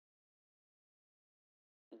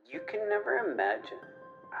You can never imagine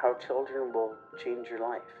how children will change your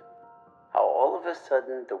life. How all of a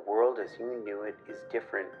sudden the world as you knew it is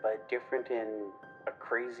different, but different in a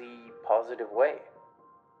crazy positive way.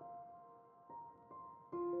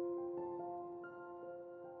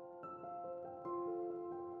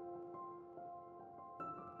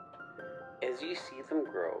 As you see them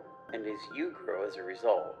grow, and as you grow as a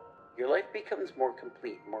result, your life becomes more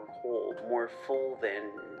complete, more whole, more full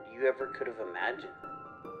than you ever could have imagined.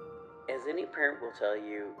 As any parent will tell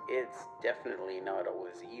you, it's definitely not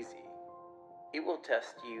always easy. It will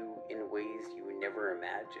test you in ways you never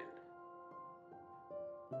imagined.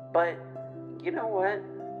 But you know what?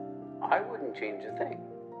 I wouldn't change a thing.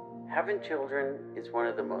 Having children is one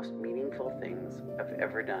of the most meaningful things I've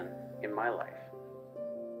ever done in my life.